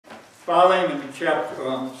Philemon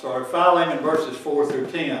Philemon verses 4 through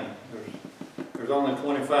 10. There's only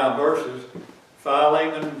 25 verses.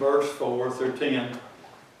 Philemon verse 4 through 10.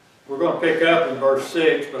 We're going to pick up in verse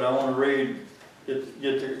 6, but I want to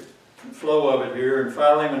get the flow of it here. In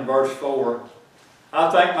Philemon verse 4,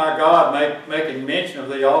 I thank my God, making mention of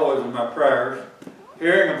thee always in my prayers,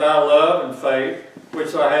 hearing of thy love and faith,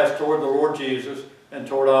 which thou hast toward the Lord Jesus, and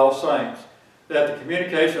toward all saints, that the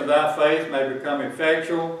communication of thy faith may become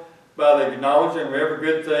effectual by the acknowledging of every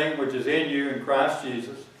good thing which is in you in Christ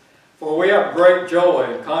Jesus. For we have great joy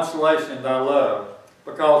and consolation in thy love,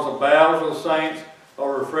 because the bowels of the saints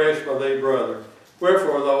are refreshed by thee, brother.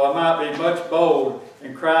 Wherefore, though I might be much bold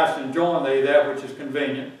in Christ enjoying thee that which is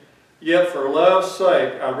convenient, yet for love's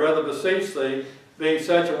sake I rather beseech thee, being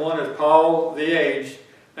such a one as Paul the aged,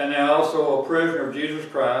 and now also a prisoner of Jesus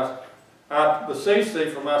Christ, I beseech thee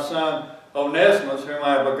for my son Onesimus, whom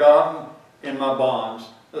I have begotten in my bonds.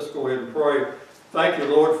 Let's go ahead and pray. Thank you,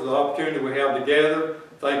 Lord, for the opportunity we have together.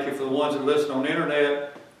 Thank you for the ones that listen on the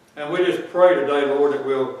internet. And we just pray today, Lord, that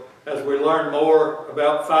we'll, as we learn more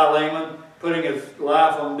about Philemon, putting his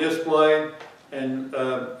life on display, and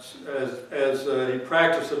as he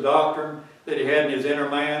practiced the doctrine that he had in his inner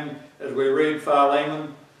man, as we read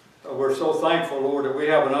Philemon, we're so thankful, Lord, that we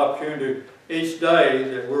have an opportunity each day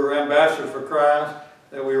that we're ambassadors for Christ,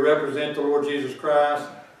 that we represent the Lord Jesus Christ,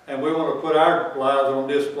 and we want to put our lives on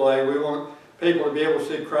display. We want people to be able to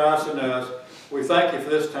see Christ in us. We thank you for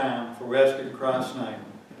this time, for resting in Christ's name.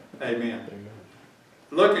 Amen. Amen.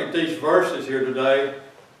 Looking at these verses here today,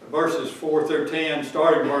 verses 4 through 10,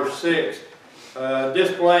 starting verse 6,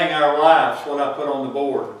 displaying our lives, what I put on the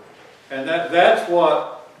board. And that's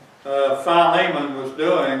what Philemon was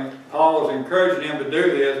doing. Paul was encouraging him to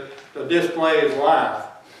do this, to display his life,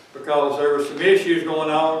 because there were some issues going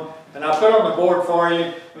on. And I put on the board for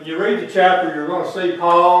you, when you read the chapter, you're going to see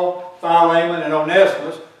Paul, Philemon, and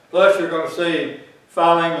Onesimus. Plus you're going to see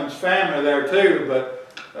Philemon's family there too.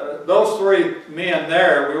 But those three men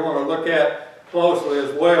there we want to look at closely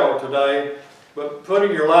as well today. But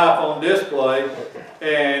putting your life on display,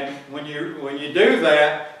 and when you do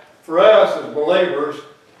that, for us as believers,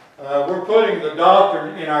 we're putting the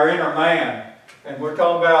doctrine in our inner man. And we're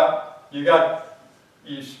talking about you got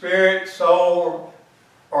your spirit, soul,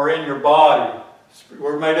 or in your body.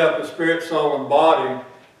 We're made up of spirit, soul, and body.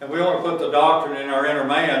 And we want to put the doctrine in our inner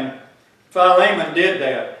man. Philemon did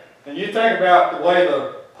that. And you think about the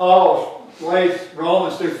way Paul lays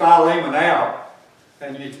Romans through Philemon out.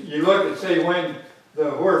 And you look and see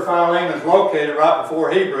where Philemon is located right before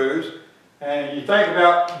Hebrews. And you think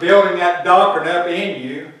about building that doctrine up in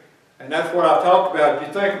you. And that's what I've talked about.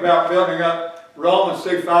 You think about building up Romans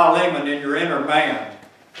through Philemon in your inner man.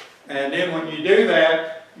 And then when you do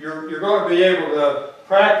that, you're going to be able to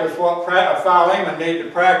practice what Philemon needed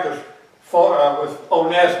to practice with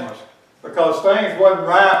Onesimus. Because things wasn't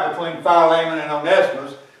right between Philemon and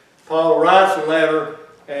Onesimus. Paul writes a letter,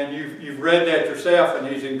 and you've read that yourself, and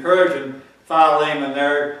he's encouraging Philemon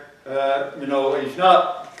there. He's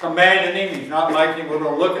not commanding him, he's not making him, we're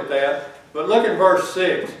going to look at that. But look at verse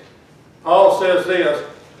 6. Paul says this,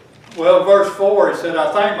 well, verse 4, he said,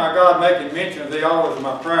 I thank my God making mention of thee always in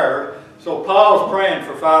my prayer. So Paul's praying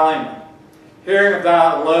for Philemon. Hearing of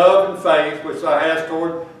thy love and faith, which thou hast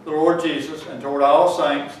toward the Lord Jesus and toward all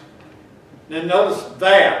saints. Then notice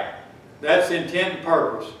that's the intent and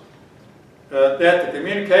purpose. That the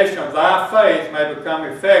communication of thy faith may become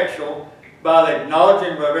effectual by the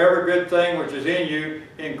acknowledging of every good thing which is in you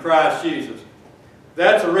in Christ Jesus.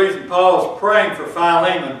 That's the reason Paul's praying for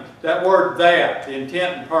Philemon. That word that, the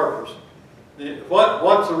intent and purpose.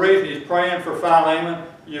 What's the reason he's praying for Philemon?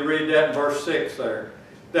 You read that in verse 6 there.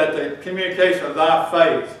 That the communication of thy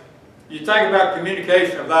faith. You think about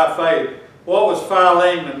communication of thy faith. What was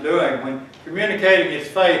Philemon doing when communicating his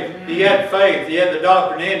faith? He had faith. He had the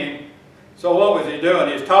doctrine in him. So what was he doing?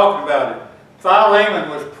 He was talking about it. Philemon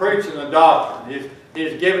was preaching the doctrine.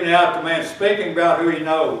 He's giving it out to man, speaking about who he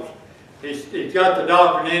knows. He's got the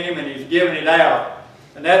doctrine in him and he's giving it out.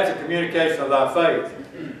 And that's the communication of thy faith.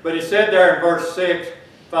 But he said there in verse 6,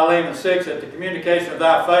 Philemon 6, that the communication of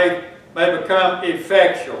thy faith may become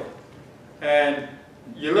effectual. And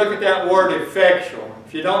you look at that word effectual.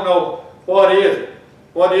 If you don't know what is it,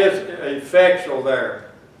 what is effectual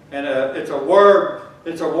there? And it's a word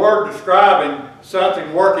describing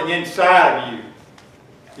something working inside of you.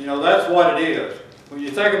 You know, that's what it is. When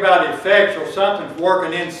you think about effectual, something's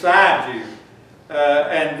working inside you.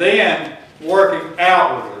 And then working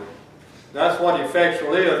outwardly. That's what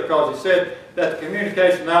effectual is, because he said that the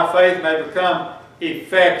communication of thy faith may become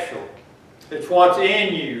effectual. It's what's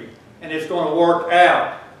in you, and it's going to work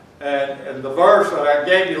out. And the verse that I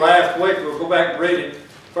gave you last week, we'll go back and read it.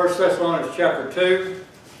 1 Thessalonians chapter 2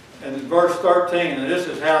 and verse 13. And this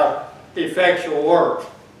is how effectual works.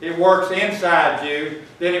 It works inside you,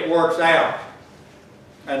 then it works out.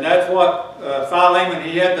 And that's what Philemon,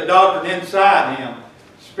 he had the doctrine inside him.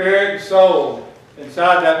 Spirit and soul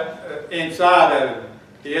inside of him.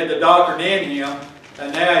 He had the doctrine in him.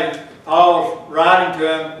 And now Paul's writing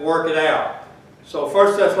to him, work it out. So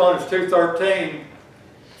 1 Thessalonians 2:13,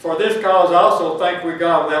 for this cause also thank we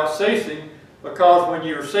God without ceasing, because when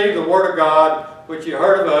you received the word of God, which you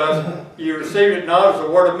heard of us, you received it not as the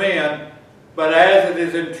word of men, but as it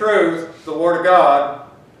is in truth the word of God,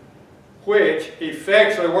 which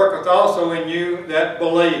effectually worketh also in you that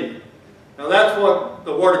believe. Now that's what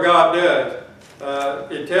the word of God does.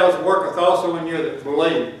 It tells worketh also in you that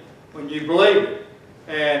believe, when you believe it.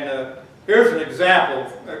 And here's an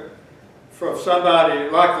example from somebody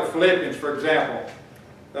like the Philippians, for example.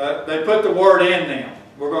 They put the word in them.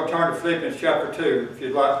 We're going to turn to Philippians chapter 2, if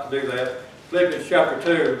you'd like to do that. Philippians chapter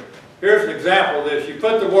 2. Here's an example of this. You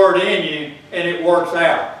put the word in you, and it works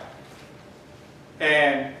out.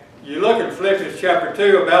 And you look at Philippians chapter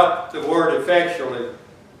 2 about the word effectually.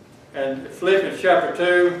 And Philippians chapter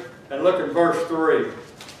 2, and look at verse 3.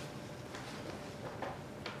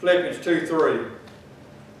 Philippians 2:3.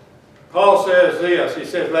 Paul says this. He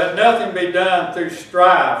says, let nothing be done through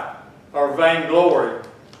strife or vainglory,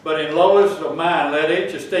 but in lowliness of mind let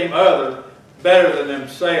each esteem others better than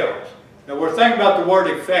themselves. Now we're thinking about the word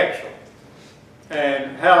effectual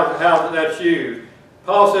and how that's used.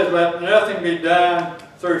 Paul says, let nothing be done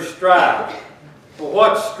through strife. Well,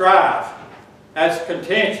 what's strife? That's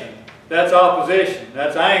contention. That's opposition.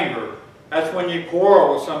 That's anger. That's when you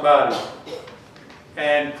quarrel with somebody.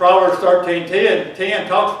 And Proverbs 13:10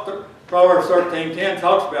 talks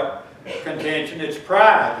about contention. It's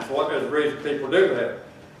pride is what is the reason people do that.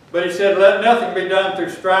 But he said, let nothing be done through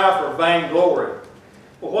strife or vainglory.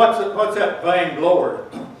 Well, what's that vainglory?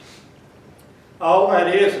 All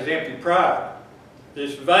that is empty pride.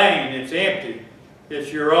 It's vain, it's empty.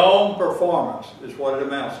 It's your own performance is what it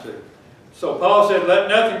amounts to. So Paul said, let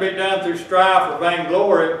nothing be done through strife or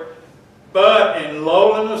vainglory, but in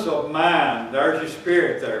lowliness of mind. There's your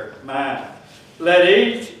spirit there, mind. Let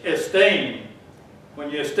each esteem. When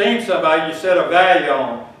you esteem somebody, you set a value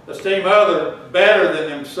on them. Esteem others better than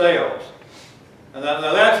themselves. And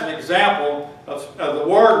now that's an example of the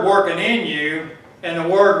word working in you and the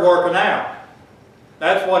word working out.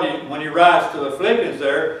 That's what when he writes to the Philippians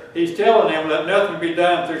there, he's telling them, let nothing be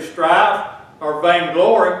done through strife or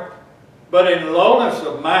vainglory, but in lowliness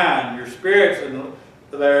of mind, your spirits and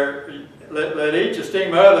let each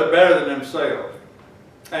esteem other better than themselves.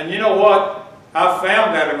 And you know what? I've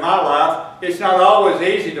found that in my life. It's not always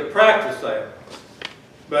easy to practice that.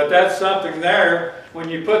 But that's something there. When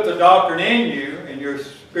you put the doctrine in you, in your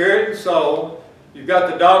spirit and soul, you've got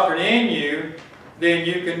the doctrine in you, then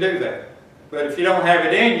you can do that. But if you don't have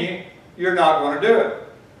it in you, you're not going to do it.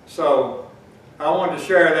 So I wanted to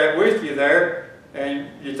share that with you there. And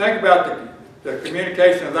you think about the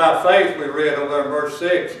communication of thy faith we read over there in verse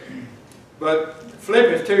 6. But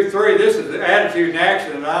Philippians 2:3, this is the attitude and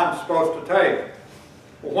action that I'm supposed to take.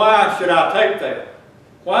 Well, why should I take that?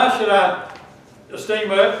 Why should I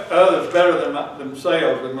esteem others better than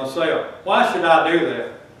themselves, than myself? Why should I do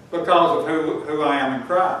that? Because of who I am in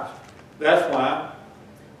Christ. That's why.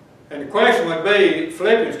 And the question would be,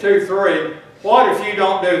 Philippians 2:3, what if you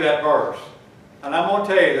don't do that verse? And I'm going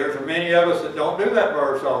to tell you, there's many of us that don't do that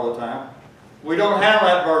verse all the time. We don't handle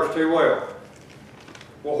that verse too well.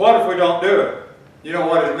 Well, what if we don't do it? You know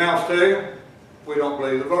what it amounts to? We don't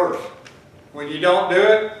believe the verse. When you don't do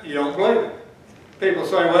it, you don't believe it. People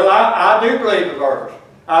say, well, I do believe the verse.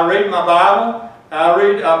 I read my Bible.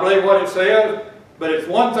 I believe what it says. But it's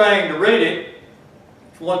one thing to read it.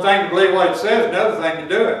 It's one thing to believe what it says, another thing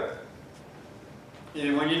to do it.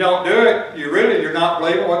 And when you don't do it, you're not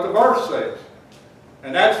believing what the verse says.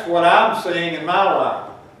 And that's what I'm seeing in my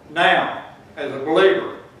life now as a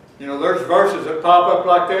believer. You know, there's verses that pop up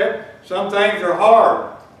like that. Some things are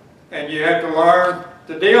hard, and you have to learn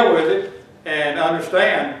to deal with it and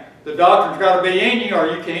understand the doctrine's got to be in you or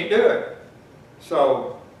you can't do it.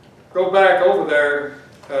 So go back over there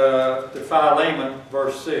to Philemon,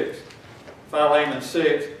 verse 6. Philemon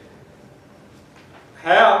 6.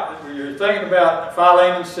 How you're thinking about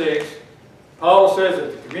Philemon 6, Paul says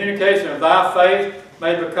that the communication of thy faith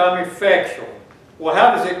may become effectual. Well,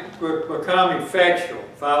 how does it become effectual?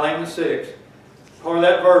 Philemon 6. Part of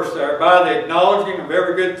that verse there, by the acknowledging of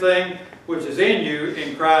every good thing which is in you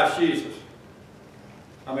in Christ Jesus.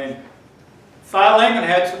 I mean, Philemon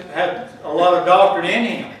had a lot of doctrine in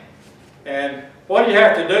him. And what do you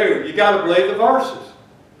have to do? You got to believe the verses.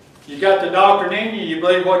 You got the doctrine in you, you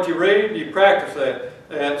believe what you read, you practice that.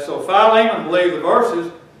 And so Philemon believed the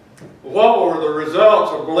verses. What were the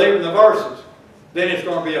results of believing the verses? Then it's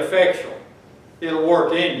going to be effectual. It'll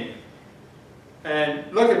work in you.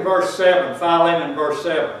 And look at verse 7, Philemon verse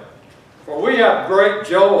 7. For we have great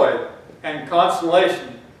joy and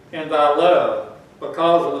consolation in thy love,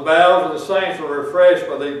 because of the bowels of the saints were refreshed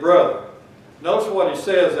by thee, brother. Notice what he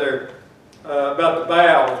says there about the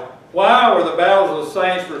bowels. Why were the bowels of the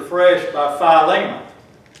saints refreshed by Philemon?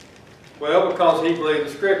 Well, because he believed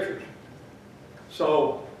the Scriptures.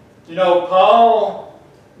 So, you know, Paul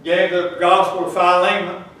gave the gospel to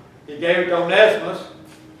Philemon. He gave it to Onesimus.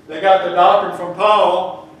 They got the doctrine from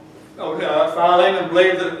Paul. Philemon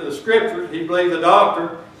believed the Scriptures. He believed the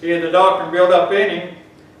doctrine. He had the doctrine built up in him.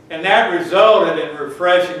 And that resulted in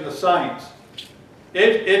refreshing the saints.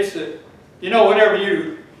 You know, whenever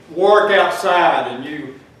you work outside and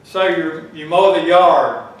you say you mow the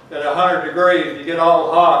yard at 100 degrees, you get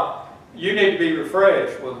all hot, you need to be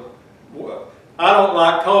refreshed. I don't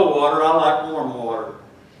like cold water, I like warm water.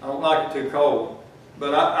 I don't like it too cold.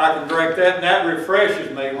 But I can drink that, and that refreshes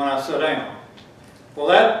me when I sit down.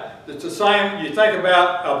 Well, it's the same. You think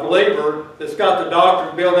about a believer that's got the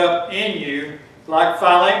doctrine built up in you, like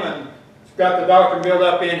Philemon's got the doctrine built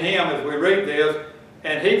up in him as we read this,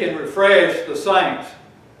 and he can refresh the saints.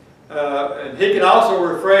 And he can also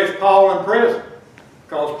refresh Paul in prison,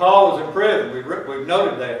 because Paul was in prison. We've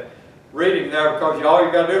noted that. Reading there, because all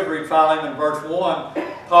you got to do is read Philemon verse 1.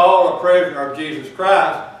 Paul, a prisoner of Jesus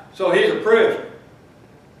Christ, so he's a prisoner.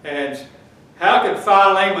 And how could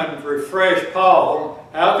Philemon refresh Paul?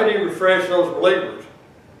 How could he refresh those believers?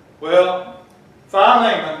 Well,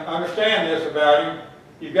 Philemon, understand this about him.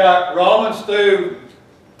 You've got Romans through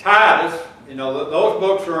Titus. You know, those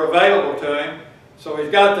books are available to him. So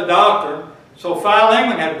he's got the doctrine. So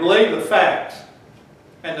Philemon had believed the facts.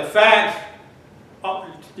 And the facts,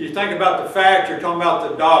 you think about the facts, you're talking about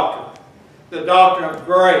the doctrine of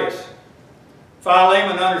grace.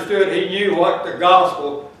 Philemon understood, he knew what the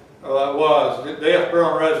gospel was, the death,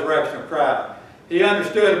 burial, and resurrection of Christ. He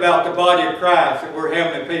understood about the body of Christ, that we're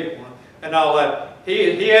heavenly people and all that.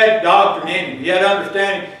 He had doctrine in him. He had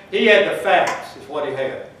understanding. He had the facts, is what he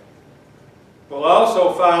had. Well,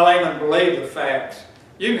 also Philemon believed the facts.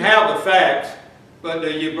 You can have the facts, but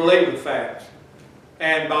do you believe the facts?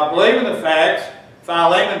 And by believing the facts,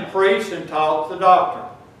 Philemon preached and taught the doctrine.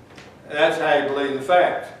 That's how you believe the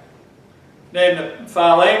facts. Then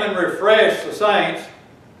Philemon refreshed the saints,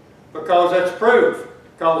 because that's proof.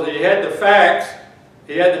 Because he had the facts,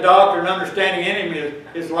 he had the doctrine and understanding in him.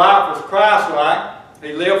 His life was Christ-like.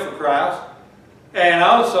 He lived for Christ. And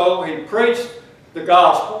also, he preached the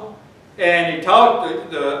gospel, and he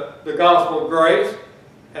taught the gospel of grace.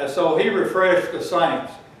 And so he refreshed the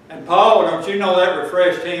saints. And Paul, don't you know that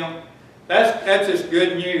refreshed him? That's just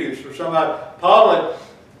good news for somebody. Paul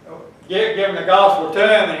had given the gospel to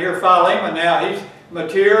him, and here Philemon now, he's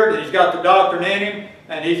matured, he's got the doctrine in him,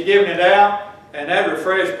 and he's giving it out. And that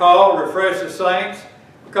refreshed Paul, refreshed the saints,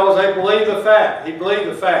 because they believed the fact. He believed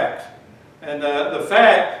the facts. And the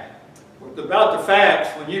fact, about the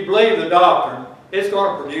facts, when you believe the doctrine, it's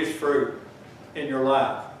going to produce fruit in your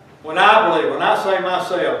life. When I say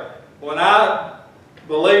myself, when I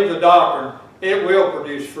believe the doctrine, it will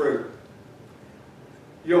produce fruit.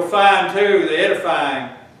 You'll find too, the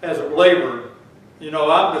edifying as a believer, you know,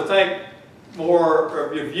 I'm to think more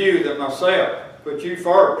of you than myself, but you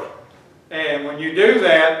first. And when you do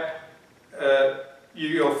that,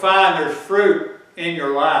 you'll find there's fruit in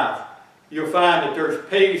your life. You'll find that there's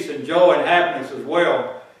peace and joy and happiness as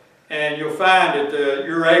well. And you'll find that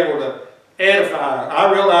you're able to edify.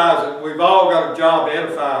 I realize that we've all got a job to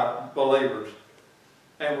edify believers.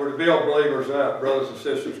 And we're to build believers up, brothers and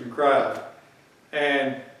sisters in Christ.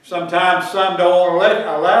 And sometimes some don't want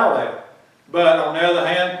to allow that. But on the other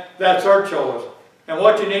hand, that's our choice. And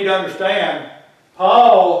what you need to understand,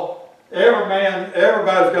 Paul,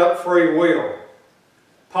 everybody's got free will.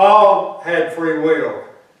 Paul had free will.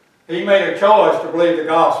 He made a choice to believe the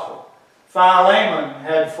gospel. Philemon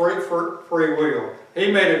had free will.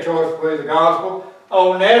 He made a choice to believe the gospel.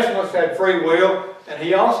 Onesimus had free will, and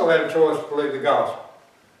he also had a choice to believe the gospel.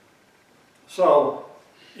 So,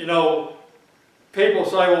 you know, people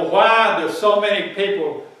say, well, why do so many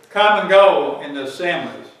people come and go in the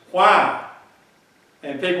assemblies? Why?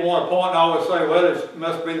 And people want to point and always say, well, it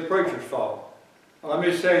must be the preacher's fault. Well, let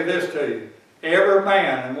me say this to you. Every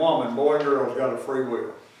man and woman, boy and girl, has got a free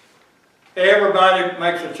will. Everybody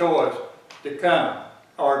makes a choice to come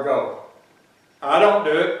or go. I don't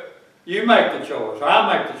do it. You make the choice.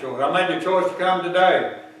 I make the choice. I made the choice to come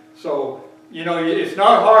today. So you know, it's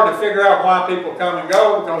not hard to figure out why people come and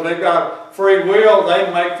go because they've got free will.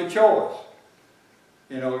 They make the choice.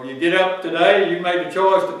 You know, you get up today, you made the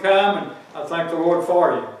choice to come, and I thank the Lord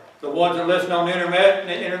for you. The ones that listen on the internet,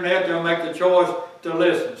 they'll make the choice to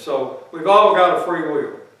listen. So we've all got a free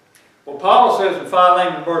will. Well, Paul says in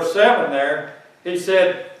Philemon verse 7 there, he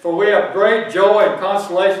said, "For we have great joy and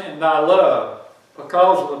consolation in thy love,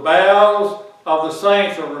 because of the bowels of the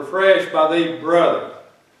saints are refreshed by thee, brother."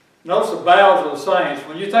 Notice the bowels of the saints.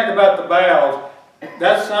 When you think about the bowels,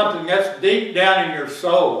 that's something that's deep down in your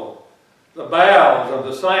soul. The bowels of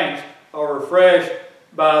the saints are refreshed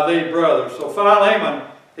by thee, brother. So Philemon,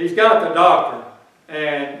 he's got the doctrine.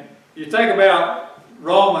 And you think about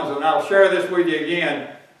Romans, and I'll share this with you again.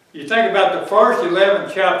 You think about the first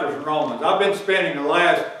 11 chapters of Romans. I've been spending the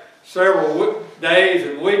last several days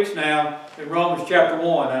and weeks now in Romans chapter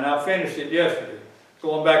 1, and I finished it yesterday,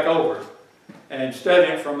 going back over it and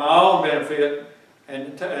studying it for my own benefit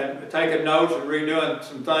and taking notes and redoing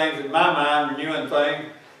some things in my mind, renewing things.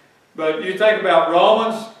 But you think about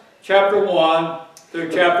Romans chapter 1 through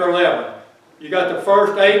chapter 11. You got the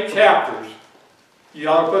first 8 chapters. You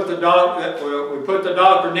ought to put we put the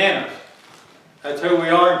doctrine in us. That's who we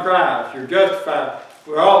are in Christ. You're justified.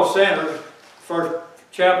 We're all sinners. First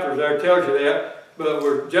chapter there tells you that. But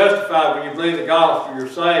we're justified when you believe the gospel. You're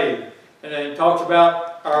saved. And then it talks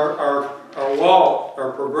about our walk,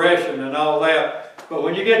 our progression and all that. But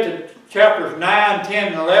when you get to chapters 9,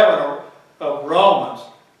 10, and 11 of Romans,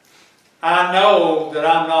 I know that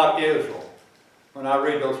I'm not Israel when I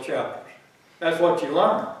read those chapters. That's what you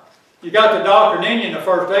learn. You got the doctrine in you in the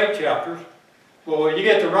first 8 chapters. Well, when you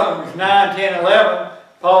get to Romans 9, 10, 11,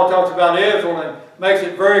 Paul talks about Israel and makes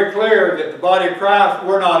it very clear that the body of Christ,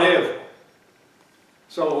 we're not Israel.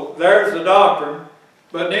 So there's the doctrine.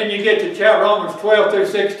 But then you get to Romans 12 through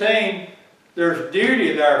 16, there's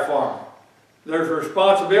duty there for me. There's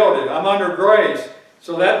responsibility. I'm under grace,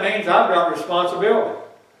 so that means I've got responsibility.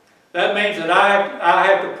 That means that I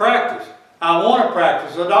have to practice. I want to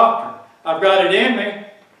practice the doctrine. I've got it in me.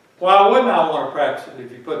 Why wouldn't I want to practice it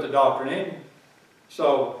if you put the doctrine in you?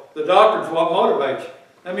 So the doctrine is what motivates you.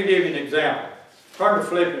 Let me give you an example. Turn to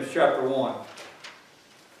Philippians chapter 1.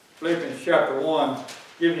 Philippians chapter 1,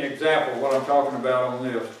 give you an example of what I'm talking about on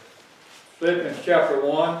this. Philippians chapter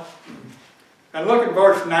 1, and look at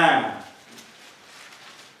verse 9.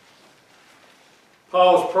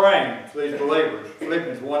 Paul's praying for these believers,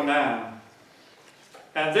 Philippians 1:9.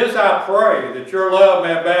 "And this I pray, that your love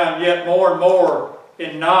may abound yet more and more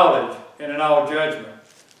in knowledge and in all judgment,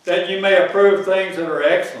 that you may approve things that are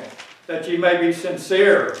excellent, that you may be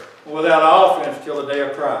sincere and without offense till the day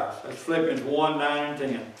of Christ." That's Philippians 1:9 and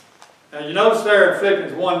 10. Now you notice there in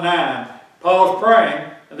Philippians 1:9, Paul's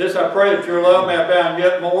praying, "And this I pray, that your love may abound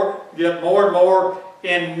yet more and more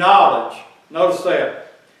in knowledge." Notice that.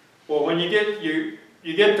 Well, when you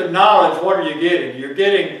get the knowledge, what are you getting? You're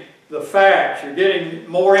getting the facts. You're getting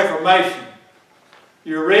more information.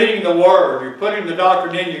 You're reading the Word. You're putting the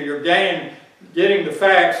doctrine in you. You're getting the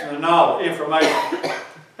facts and the knowledge, information.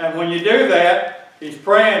 And when you do that, he's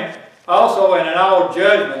praying also in an all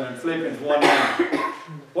judgment in Philippians 1:9.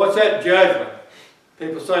 What's that judgment?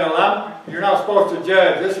 People say, "Well, you're not supposed to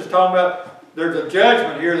judge." This is talking about there's a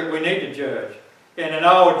judgment here that we need to judge. In an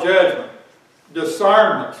all judgment.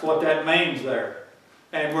 Discernment's what that means there.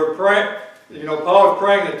 And we're praying, you know, Paul's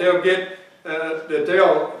praying that they'll get,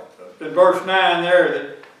 in verse 9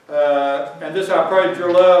 there, that, "And this I pray, that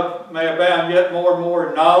your love may abound yet more and more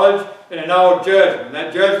in knowledge and in all judgment."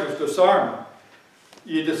 That judgment is discernment.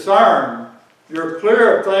 You discern. You're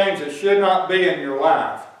clear of things that should not be in your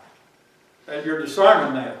life. And you're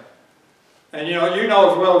discerning that. And you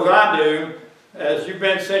know as well as I do, since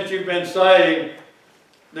you've been saved,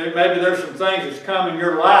 maybe there's some things that's come in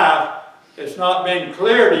your life it's not being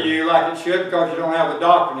clear to you like it should because you don't have the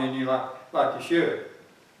doctrine in you like you should.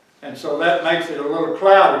 And so that makes it a little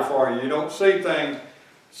cloudy for you. You don't see things.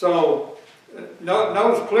 So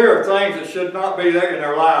notice clear of things that should not be there in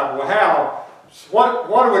our life. Well, how? What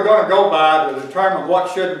are we going to go by to determine what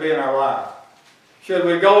shouldn't be in our life? Should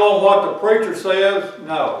we go on what the preacher says?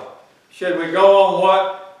 No. Should we go on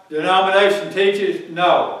what denomination teaches?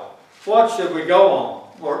 No. What should we go on?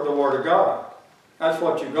 The Word of God. That's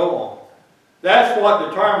what you go on. That's what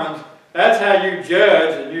determines, that's how you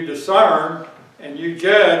judge and you discern and you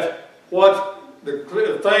judge what's the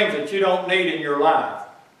things that you don't need in your life.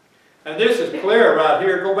 And this is clear right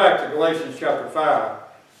here. Go back to Galatians chapter 5.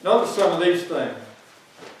 Notice some of these things.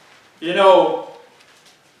 You know,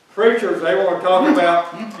 preachers, they want to talk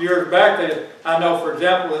about, years back, I know, for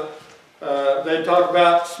example, they talk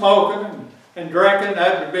about smoking and drinking.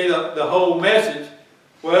 That would be the whole message.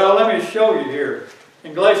 Well, let me show you here.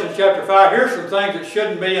 In Galatians chapter 5, here's some things that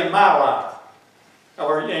shouldn't be in my life,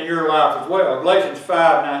 or in your life as well. Galatians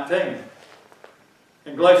 5:19.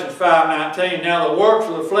 In Galatians 5:19, now the works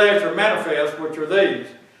of the flesh are manifest, which are these: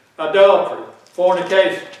 adultery,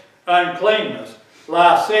 fornication, uncleanness,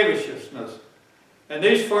 lasciviousness. And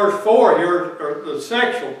these first four here are the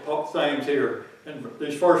sexual things here, and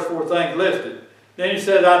these first four things listed. Then he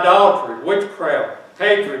says idolatry, witchcraft,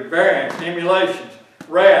 hatred, variance, emulations,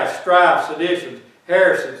 wrath, strife, seditions,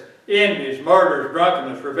 heresies, envies, murders,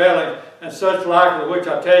 drunkenness, revelings, and such like, of which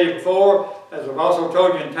I tell you before, as I've also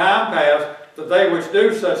told you in time past, that they which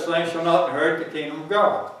do such things shall not inherit the kingdom of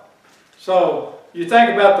God. So, you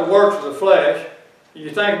think about the works of the flesh, you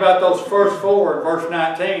think about those first four in verse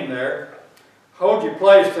 19 there. Hold your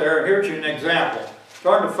place there, and here's an example.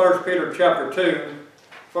 Turn to 1 Peter chapter 2.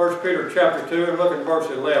 1 Peter chapter 2, and look at verse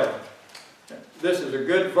 11. This is a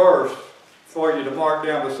good verse for you to mark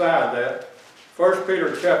down beside that. 1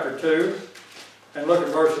 Peter chapter 2, and look at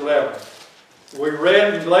verse 11. We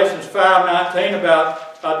read in Galatians 5:19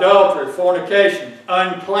 about adultery, fornication,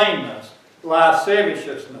 uncleanness,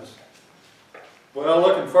 lasciviousness. Well,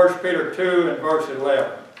 look in 1 Peter 2 and verse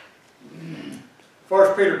 11.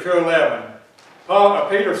 1 Peter 2:11.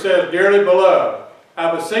 Peter says, dearly beloved,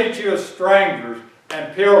 I beseech you as strangers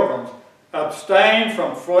and pilgrims, abstain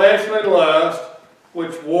from fleshly lust,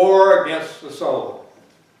 which war against the soul.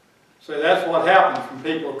 See, that's what happens when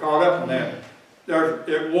people are caught up in that.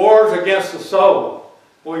 It wars against the soul.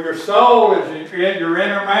 Well, your soul is your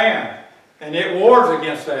inner man, and it wars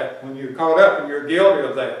against that when you're caught up and you're guilty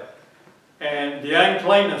of that. And the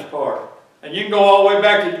uncleanness part. And you can go all the way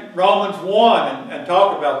back to Romans 1 and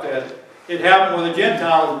talk about that. It happened with the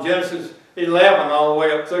Gentiles in Genesis 11 all the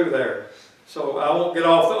way up through there. So I won't get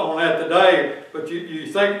off on that today, but you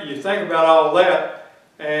think about all that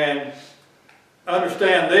and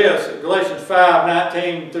understand this. In Galatians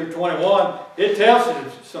 5:19 through 21, it tells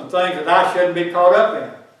you some things that I shouldn't be caught up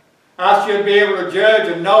in. I should be able to judge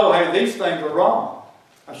and know, hey, these things are wrong.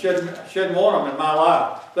 I shouldn't want them in my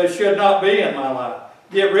life. They should not be in my life.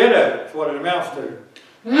 Get rid of it is what it amounts to.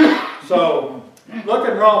 So, look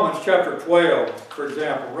at Romans chapter 12, for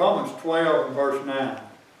example. Romans 12 and verse 9.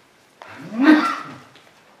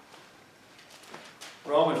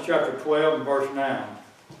 Romans chapter 12 and verse 9.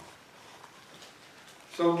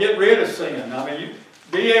 So get rid of sin. I mean,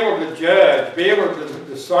 be able to judge, be able to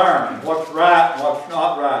discern what's right and what's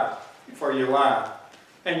not right for your life.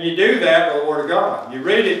 And you do that with the Word of God. You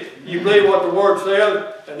read it, you believe what the Word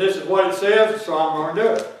says, and this is what it says, so I'm going to do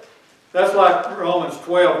it. That's like Romans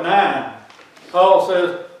 12:9. Paul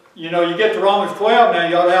says, you know, you get to Romans 12 now,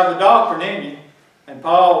 you ought to have the doctrine in you. And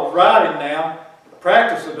Paul's writing now,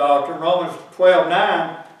 practice the doctrine, Romans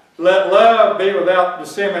 12:9, let love be without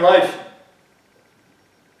dissimulation,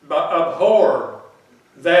 but abhor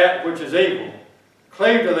that which is evil.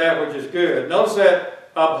 Cleave to that which is good. Notice that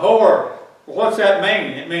abhor. What's that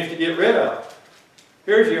mean? It means to get rid of.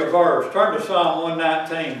 Here's your verse. Turn to Psalm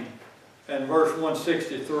 119 and verse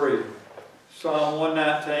 163. Psalm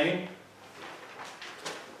 119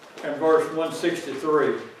 and verse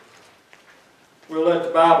 163. We'll let the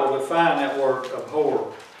Bible define that word,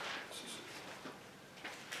 abhor.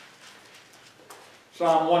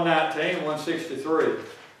 Psalm 119, 163.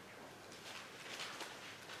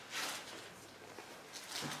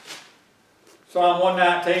 Psalm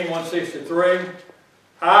 119, 163.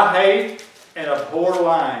 I hate and abhor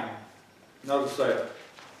lying. Notice that.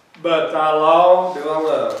 But thy law do I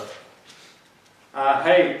love. I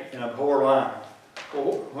hate and abhor lying.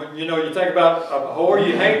 Well, when you think about abhor,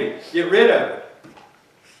 you hate it. Get rid of it.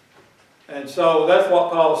 And so that's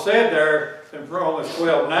what Paul said there in Romans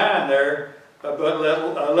 12:9 there. But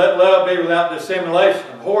let love be without dissimulation.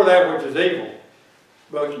 Abhor that which is evil.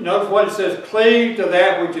 But notice what it says, cleave to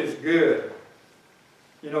that which is good.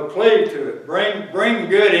 Cleave to it. Bring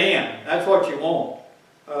good in. That's what you want.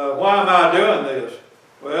 Why am I doing this?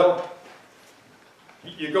 Well,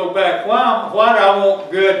 you go back. Why do I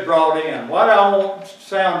want good brought in? Why do I want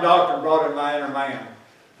sound doctrine brought in my inner man?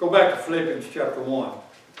 Go back to Philippians chapter 1.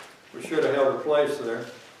 We should have held a place there.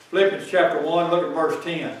 Philippians chapter 1, look at verse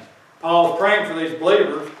 10. Paul's praying for these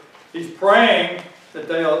believers. He's praying that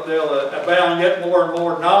they'll abound yet more and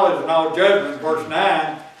more knowledge and all judgment, verse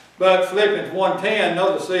 9. But Philippians 1:10,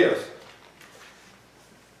 notice this.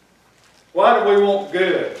 Why do we want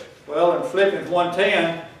good? Well, in Philippians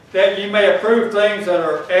 1:10, that you may approve things that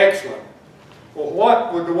are excellent. Well,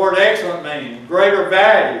 what would the word excellent mean? Greater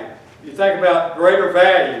value. You think about greater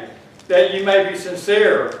value. That you may be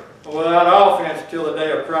sincere, without offense till the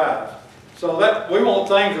day of Christ. So that we want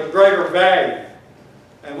things of greater value.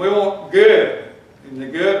 And we want good. And the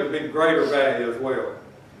good would be greater value as well.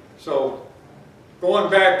 So, going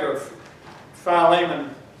back to Philemon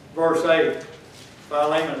verse 8.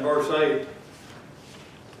 Philemon verse 8.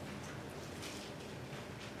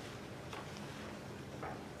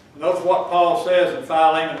 Notice what Paul says in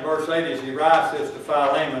Philemon verse 8 as he writes this to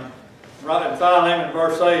Philemon. Right in Philemon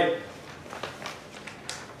verse 8.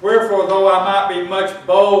 Wherefore, though I might be much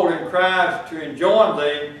bold in Christ to enjoin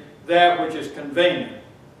thee that which is convenient.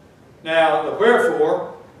 Now, the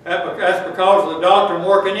wherefore, that's because of the doctrine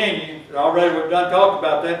working in you. Already we've done talked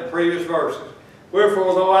about that in the previous verses.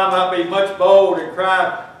 Wherefore, though I might be much bold in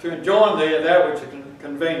Christ to enjoin thee that which is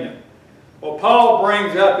convenient. Well, Paul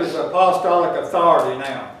brings up his apostolic authority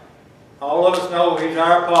now. All of us know he's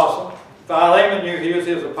our apostle. Philemon knew he was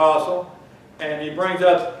his apostle. And he brings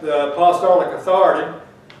up the apostolic authority.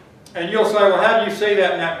 And you'll say, well, how do you see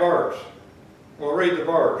that in that verse? Well, read the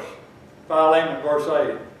verse. Philemon verse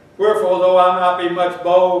 8. Wherefore, though I might be much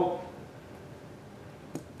bold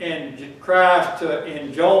in Christ to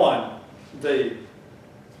enjoin thee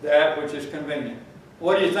that which is convenient.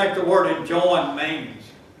 What do you think the word enjoin means?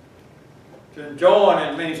 To enjoin,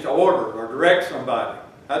 it means to order or direct somebody.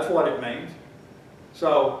 That's what it means.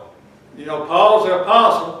 So, you know, Paul's the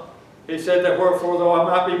apostle. He said that wherefore, though I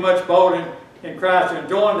might be much bold in Christ to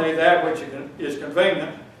enjoin thee that which is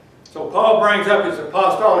convenient. So Paul brings up his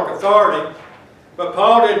apostolic authority, but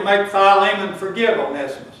Paul didn't make Philemon forgive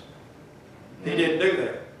Onesimus. He didn't do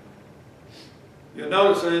that. You'll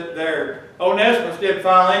notice that there, Onesimus did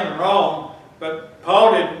Philemon wrong, but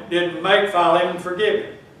Paul didn't make Philemon forgive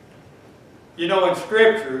him. You know, in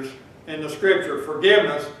the Scripture,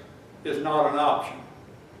 forgiveness is not an option.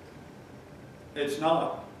 It's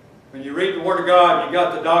not. When you read the Word of God and you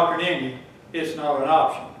got the doctrine in you, it's not an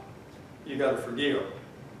option. You got to forgive.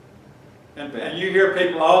 And you hear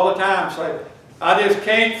people all the time say, I just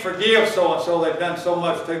can't forgive so-and-so, they've done so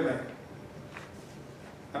much to me.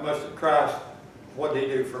 How much did Christ, what did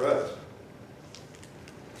He do for us?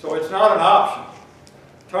 So it's not an option.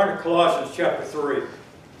 Turn to Colossians chapter 3.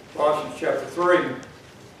 Colossians chapter 3.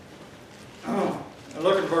 And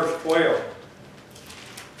look at verse 12.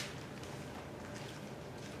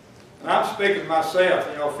 And I'm speaking to myself,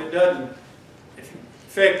 you know, if it doesn't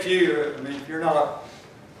affect you, I mean, if you're not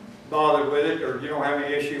bothered with it or you don't have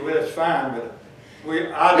any issue with it, it's fine, but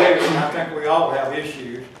I do, and I think we all have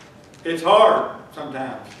issues. It's hard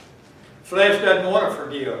sometimes. Flesh doesn't want to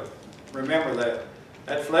forgive. Remember that.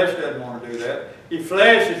 That flesh doesn't want to do that. The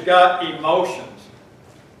flesh has got emotions.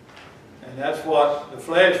 And that's what the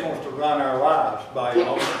flesh wants to run our lives, by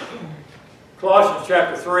emotions. Colossians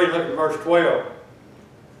chapter 3, look at verse 12.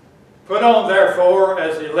 Put on therefore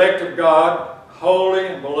as the elect of God, holy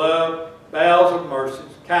and beloved, bowels of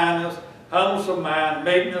mercies, kindness, humbleness of mind,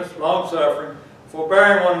 meekness, long-suffering,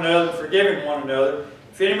 forbearing one another, forgiving one another.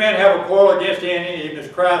 If any man have a quarrel against any, even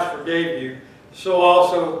as Christ forgave you, so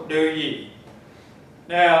also do ye.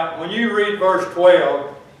 Now, when you read verse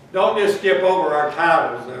 12, don't just skip over our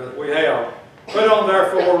titles that we have. Put on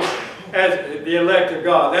therefore as the elect of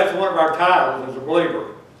God. That's one of our titles as a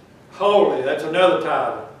believer. Holy, that's another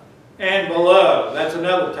title. And beloved, that's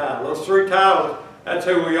another title. Those three titles, that's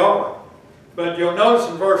who we are. But you'll notice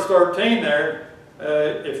in verse 13 there,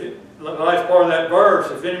 the last part of that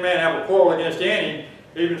verse, if any man have a quarrel against any,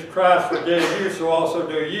 even as Christ forgave you, so also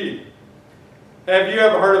do ye. Have you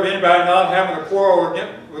ever heard of anybody not having a quarrel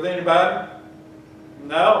with anybody?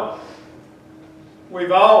 No.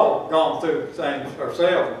 We've all gone through things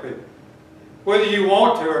ourselves with people. Whether you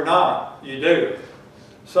want to or not, you do.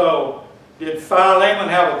 So, did Philemon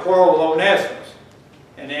have a quarrel with Onesimus?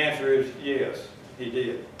 And the answer is yes, he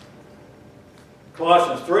did.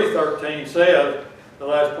 Colossians 3:13 says, the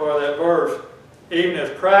last part of that verse, even as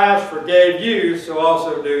Christ forgave you, so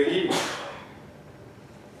also do ye.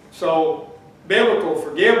 So, biblical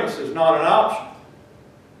forgiveness is not an option.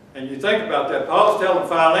 And you think about that. Paul's telling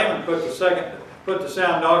Philemon, put the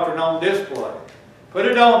sound doctrine on display. Put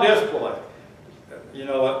it on display. You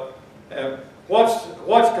know,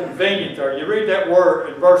 what's convenient there? You read that word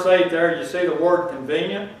in verse 8 there, you see the word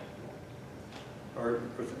convenient? Or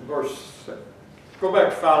go back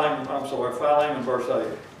to Philemon, Philemon verse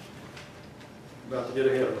 8. About to get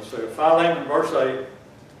ahead of myself. Philemon verse 8.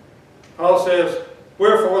 Paul says,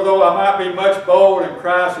 wherefore, though I might be much bold in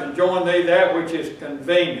Christ and enjoin thee that which is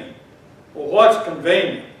convenient. Well, what's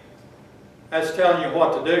convenient? That's telling you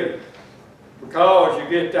what to do. Because you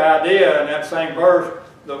get the idea in that same verse,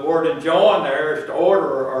 the word enjoin there is to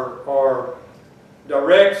order or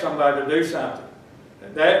direct somebody to do something.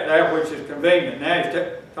 That which is convenient. Now he's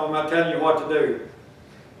talking about telling you what to do.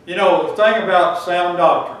 You know, the thing about sound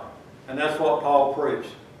doctrine, and that's what Paul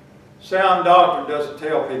preached. Sound doctrine doesn't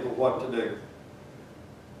tell people what to do.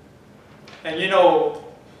 And you know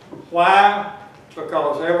why?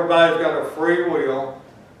 Because everybody's got a free will.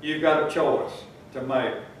 You've got a choice to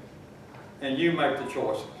make. And you make the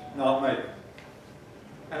choices, not me.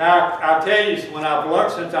 And I tell you,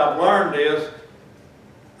 since I've learned this,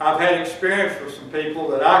 I've had experience with some people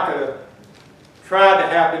that I could have tried to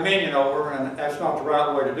have dominion over, and that's not the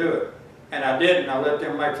right way to do it. And I didn't. I let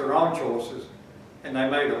them make their own choices, and they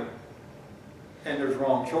made them. And there's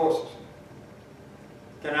wrong choices.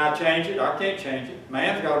 Can I change it? I can't change it.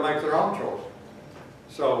 Man's got to make their own choice.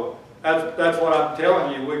 So that's what I'm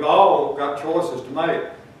telling you. We've all got choices to make.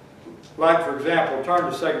 Like, for example,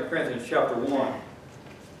 turn to 2 Corinthians chapter 1.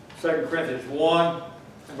 2 Corinthians 1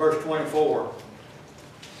 and verse 24.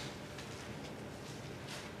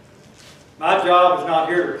 My job is not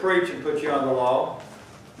here to preach and put you under law.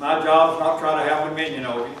 My job is not try to have dominion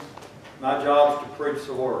over you. My job is to preach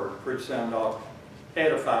the word, preach sound doctrine,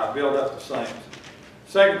 edify, build up the saints.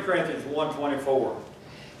 2 Corinthians 1:24.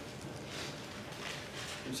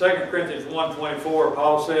 In 2 Corinthians 1:24,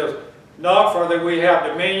 Paul says, not for that we have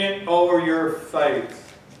dominion over your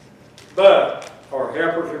faith, but are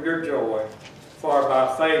helpers of your joy, for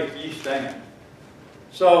by faith ye stand.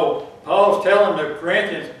 So, Paul's telling the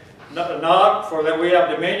Corinthians, not for that we have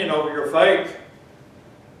dominion over your faith.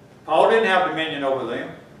 Paul didn't have dominion over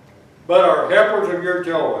them, but are helpers of your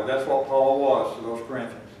joy. That's what Paul was to those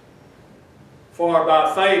Corinthians. For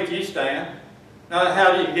by faith ye stand. Now,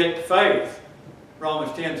 how do you get faith?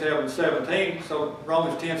 Romans 10:17. So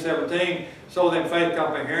Romans 10:17. So then faith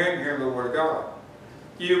comes by hearing the Word of God.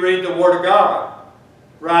 You read the Word of God,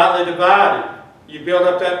 rightly divided. You build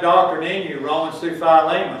up that doctrine in you, Romans through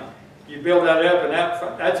Philemon. You build that up, and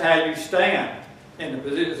that's how you stand in the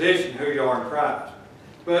position who you are in Christ.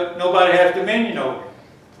 But nobody has dominion over you.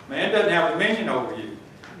 Man doesn't have dominion over you.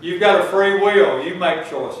 You've got a free will. You make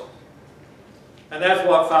choices. And that's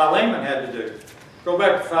what Philemon had to do. Go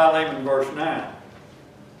back to Philemon verse 9.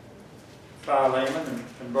 Philemon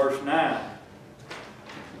and verse 9.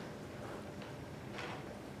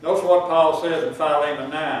 Notice what Paul says in Philemon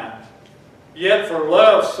 9. Yet for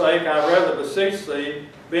love's sake I rather beseech thee,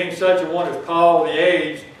 being such a one as Paul the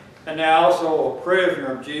aged, and now also a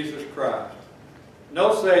prisoner of Jesus Christ.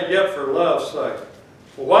 Notice that, yet for love's sake.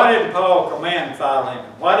 Well, why didn't Paul command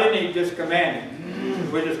Philemon? Why didn't he just command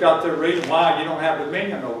him? We just got the reason why you don't have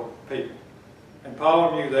dominion over people. And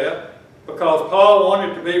Paul knew that. Because Paul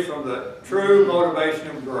wanted to be from the true motivation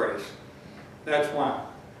of grace. That's why.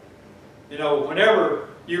 You know, whenever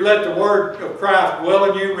you let the Word of Christ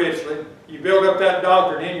dwell in you richly, you build up that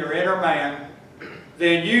doctrine in your inner man,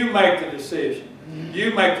 then you make the decision.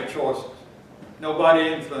 You make the choices.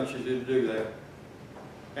 Nobody influences you to do that.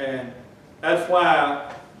 And that's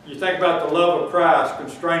why you think about the love of Christ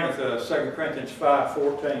constraineth us, 2 Corinthians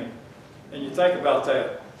 5:14. And you think about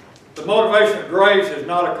that. The motivation of grace is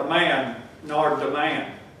not a command nor a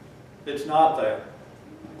demand. It's not that.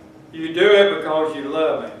 You do it because you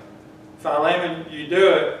love Him. Philemon, you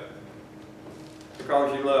do it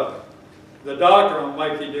because you love Him. The doctrine will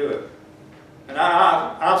make you do it. And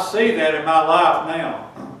I see that in my life now.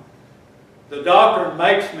 The doctrine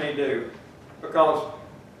makes me do, because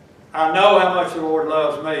I know how much the Lord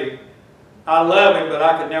loves me. I love Him, but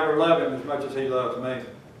I could never love Him as much as He loves me.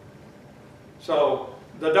 So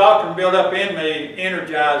the doctrine built up in me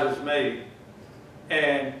energizes me,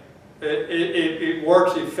 and it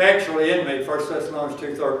works effectually in me, 1 Thessalonians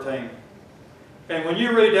 2:13. And when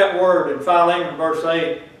you read that word in Philemon verse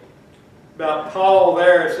 8, about Paul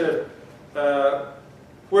there, it says,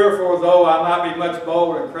 wherefore though I might be much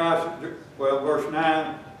bolder in Christ, well, verse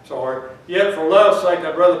 9, sorry, yet for love's sake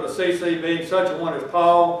I'd rather beseech thee, being such a one as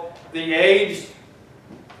Paul, the aged,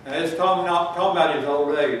 and it's not talking about his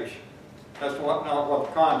old age. That's not what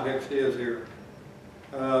the context is here.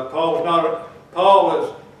 It's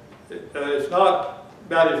not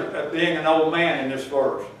about his, being an old man in this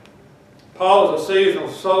verse. Paul is a seasonal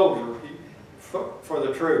soldier for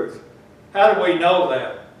the truth. How do we know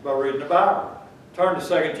that? By reading the Bible. Turn to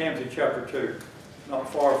 2 Timothy chapter 2. Not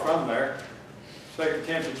far from there. 2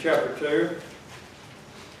 Timothy chapter 2.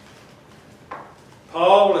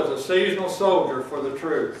 Paul is a seasonal soldier for the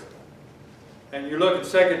truth. And you look at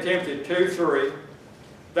 2 Timothy 2:3.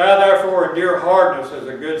 Thou therefore endure hardness as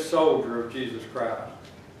a good soldier of Jesus Christ.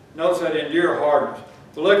 Notice that endure hardness.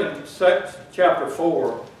 But look at chapter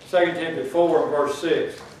 4, 2 Timothy 4 and verse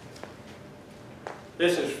 6.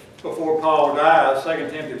 This is before Paul dies, 2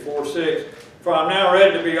 Timothy 4:6. For I am now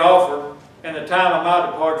ready to be offered, and the time of my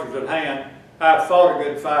departure is at hand. I have fought a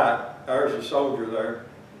good fight. There's a soldier there.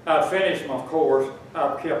 I have finished my course. I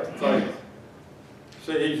have kept the faith.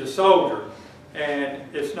 See, he's a soldier. And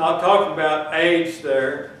it's not talking about age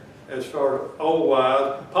there as far as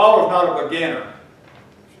old-wise. Paul is not a beginner.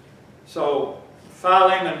 So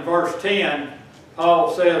Philemon, verse 10,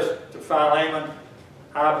 Paul says to Philemon,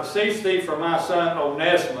 I beseech thee for my son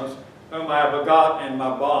Onesimus, whom I have begotten in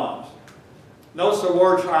my bonds. Notice the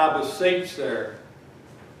words I beseech there.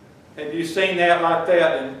 Have you seen that like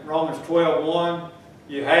that in Romans 12:1?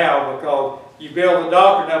 You have, because you build the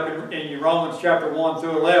doctrine up in Romans chapter 1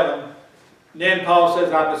 through 11. And then Paul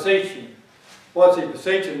says, I beseech you. What's he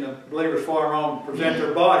beseeching the believers for him on? Present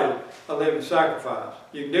their body a living sacrifice.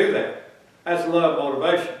 You can do that. That's love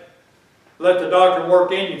motivation. Let the doctrine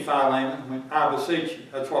work in you, Philemon. I beseech you.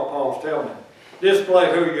 That's what Paul's telling him.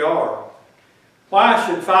 Display who you are. Why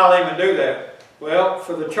should Philemon do that? Well,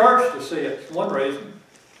 for the church to see it, it's one reason.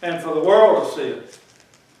 And for the world to see it.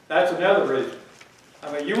 That's another reason.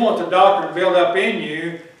 I mean, you want the doctrine built up in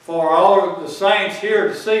you for all of the saints here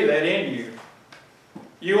to see that in you.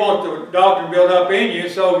 You want the doctrine built up in you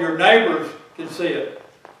so your neighbors can see it.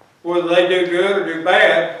 Whether they do good or do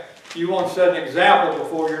bad, you want to set an example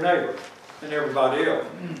before your neighbor and everybody else.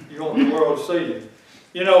 You want the world to see you.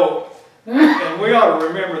 You know, and we ought to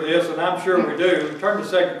remember this, and I'm sure we do. Turn to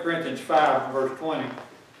 2 Corinthians 5 and verse 20.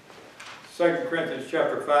 2 Corinthians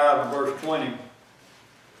chapter 5 and verse 20.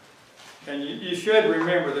 And you should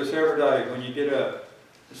remember this every day when you get up.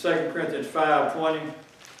 2 Corinthians 5:20.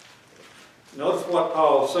 Notice what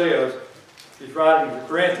Paul says. He's writing to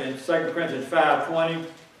Corinthians, 2 Corinthians 5:20.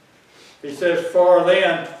 He says, for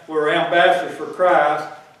then we're ambassadors for Christ,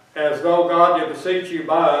 as though God did beseech you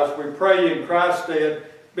by us. We pray you in Christ's stead,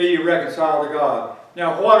 be ye reconciled to God.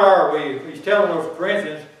 Now what are we? He's telling those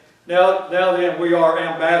Corinthians, now then we are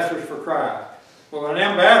ambassadors for Christ. Well, an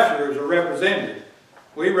ambassador is a representative.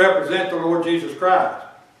 We represent the Lord Jesus Christ.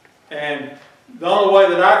 And the only way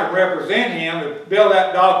that I can represent Him is build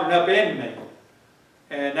that doctrine up in me.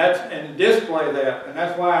 And display that. And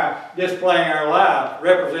that's why displaying our life,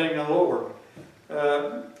 representing the Lord.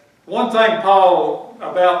 One thing Paul,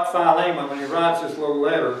 about Philemon, when he writes this little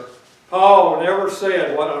letter, Paul never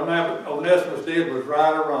said what Onesimus did was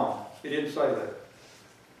right or wrong. He didn't say that.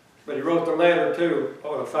 But he wrote the letter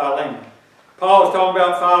to Philemon. Paul is talking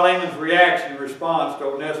about Philemon's reaction, response to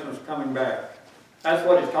Onesimus coming back. That's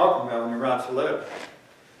what he's talking about when he writes the letter.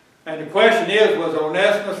 And the question is, was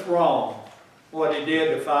Onesimus wrong, what he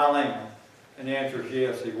did to Philemon? And the answer is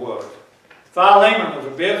yes, he was. Philemon was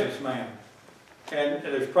a businessman. And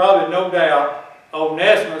there's probably no doubt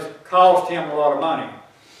Onesimus cost him a lot of money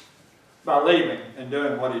by leaving and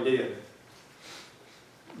doing what he did.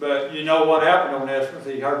 But you know what happened to Onesimus?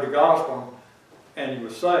 He heard the gospel and he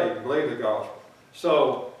was saved, believed the gospel.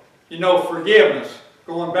 So, you know, forgiveness,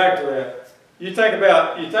 going back to that. You think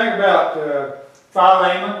about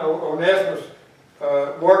Philemon. Onesimus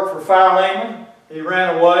worked for Philemon. He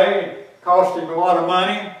ran away. It cost him a lot of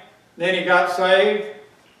money. Then he got saved.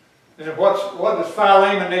 And what does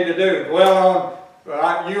Philemon need to do? Dwell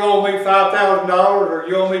on, you owe me $5,000 or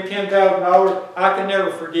you owe me $10,000. I can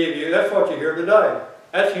never forgive you. That's what you hear today.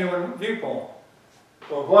 That's human viewpoint.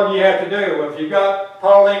 Well, what do you have to do? Well, if you've got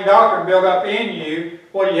Pauline doctrine built up in you,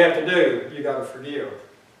 what do you have to do? You got to forgive.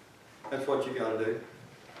 That's what you got to do.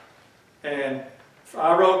 And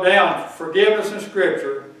I wrote down forgiveness in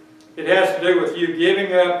Scripture. It has to do with you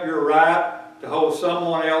giving up your right to hold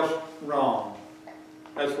someone else wrong.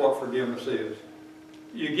 That's what forgiveness is.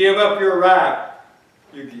 You give up your right.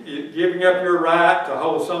 You're giving up your right to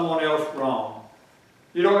hold someone else wrong.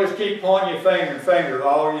 You don't just keep pointing your finger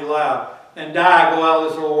all your life and die, go out of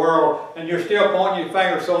this little world, and you're still pointing your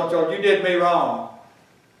finger so-and-so, you did me wrong.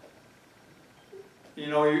 You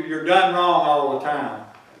know, you're done wrong all the time.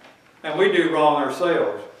 And we do wrong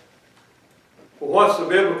ourselves. Well, what's the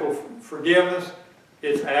biblical forgiveness?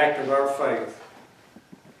 It's an act of our faith.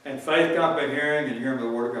 And faith comes by hearing, and hearing the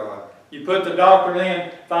Word of God. You put the doctrine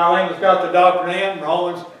in. Philemon's got the doctrine in.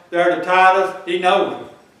 Romans, there to Titus, he knows it.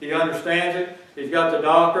 He understands it. He's got the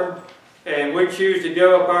doctrine. And we choose to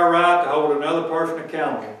give up our right to hold another person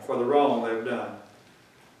accountable for the wrong they've done.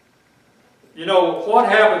 You know, what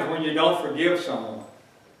happens when you don't forgive someone?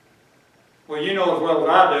 Well, you know as well as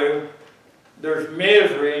I do, there's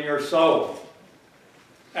misery in your soul.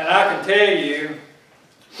 And I can tell you,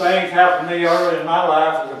 things happened to me early in my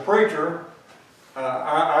life as a preacher.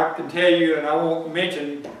 I can tell you, and I won't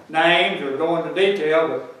mention names or go into detail,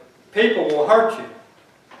 but people will hurt you.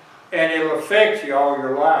 And it'll affect you all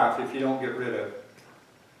your life if you don't get rid of it.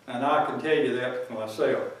 And I can tell you that for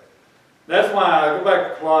myself. That's why I go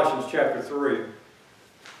back to Colossians chapter 3.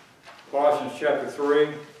 Colossians chapter 3,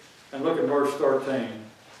 and look at verse 13.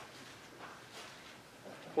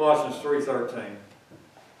 Colossians 3:13.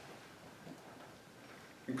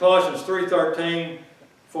 In Colossians 3:13,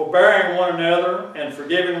 forbearing one another and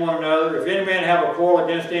forgiving one another, if any man have a quarrel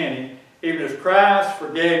against any, even as Christ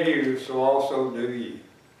forgave you, so also do ye.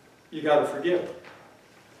 You got to forgive them.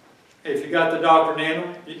 If you got the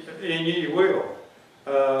doctrine in you, you will.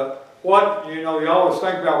 You always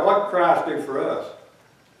think about what Christ did for us.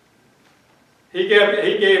 He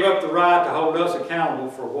gave up the right to hold us accountable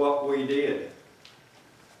for what we did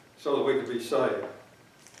so that we could be saved.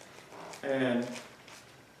 And,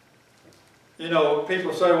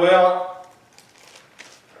 people say, well,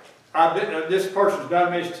 this person's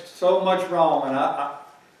done me so much wrong and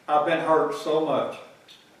I've been hurt so much.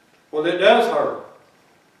 Well, it does hurt.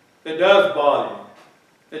 It does bother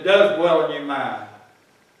you. It does dwell in your mind.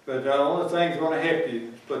 But the only thing that's going to help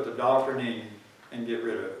you is put the doctrine in you and get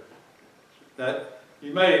rid of it. That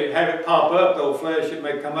you may have it pop up, the old flesh, it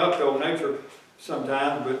may come up, the old nature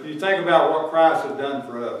sometimes, but you think about what Christ has done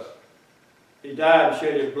for us. He died and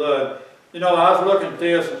shed his blood. I was looking at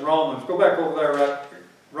this in Romans. Go back over there, right?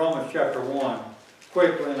 Romans chapter 1,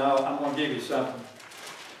 quickly, and I'm going to give you something.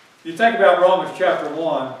 You think about Romans chapter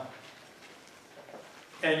 1,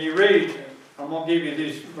 and you read, I'm going to give you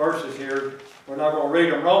these verses here. We're not going to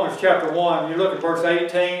read them. Romans chapter 1, you look at verse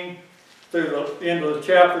 18 through the end of the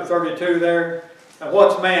chapter, 32 there. And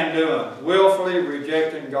what's man doing? Willfully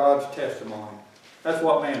rejecting God's testimony. That's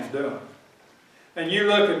what man's doing. And you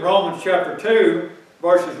look at Romans chapter 2,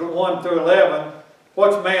 verses 1 through 11.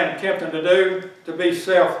 What's man attempting to do? To be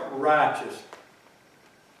self-righteous.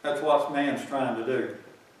 That's what man's trying to do.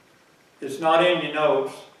 It's not in your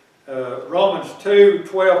notes. Romans 2,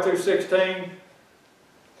 12 through 16.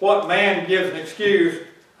 What man gives an excuse?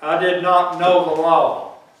 I did not know the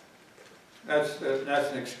law. That's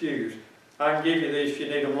an excuse. I can give you these if you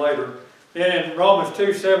need them later. Then in Romans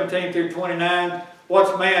 2, 17 through 29,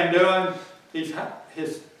 what's man doing? He's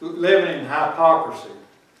living in hypocrisy.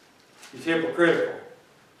 He's hypocritical.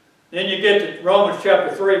 Then you get to Romans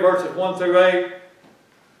chapter 3, verses 1 through 8.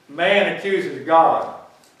 Man accuses God.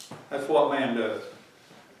 That's what man does.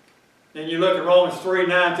 Then you look at Romans 3,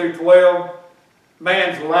 9 through 12.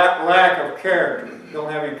 Man's lack of character.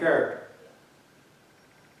 Don't have any character.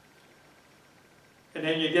 And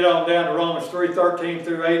then you get on down to Romans 3, 13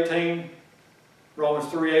 through 18.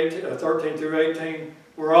 Romans 3, 13 through 18.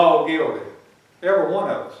 We're all guilty. Every one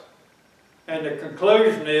of us. And the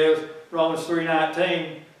conclusion is Romans 3,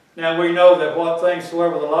 19. Now we know that what things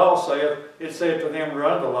soever the law saith, it saith to them who are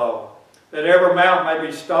under the law, that every mouth may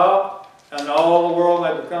be stopped, and all the world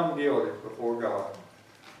may become guilty before God.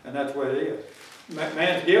 And that's what it is.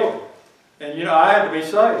 Man's guilty. And I had to be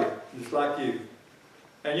saved, just like you.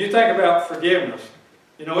 And you think about forgiveness.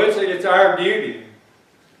 It's our duty,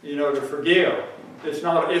 to forgive. It's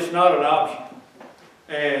not an option.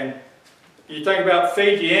 And you think about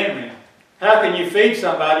feed your enemy. How can you feed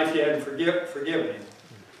somebody if you haven't forgiven him?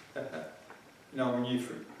 When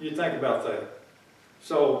you think about that.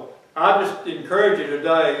 So I just encourage you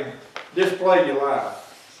today, display your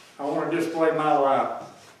life. I want to display my life.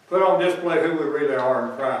 Put on display who we really are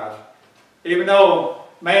in Christ. Even though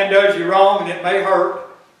man does you wrong and it may hurt,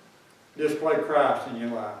 display Christ in your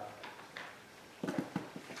life.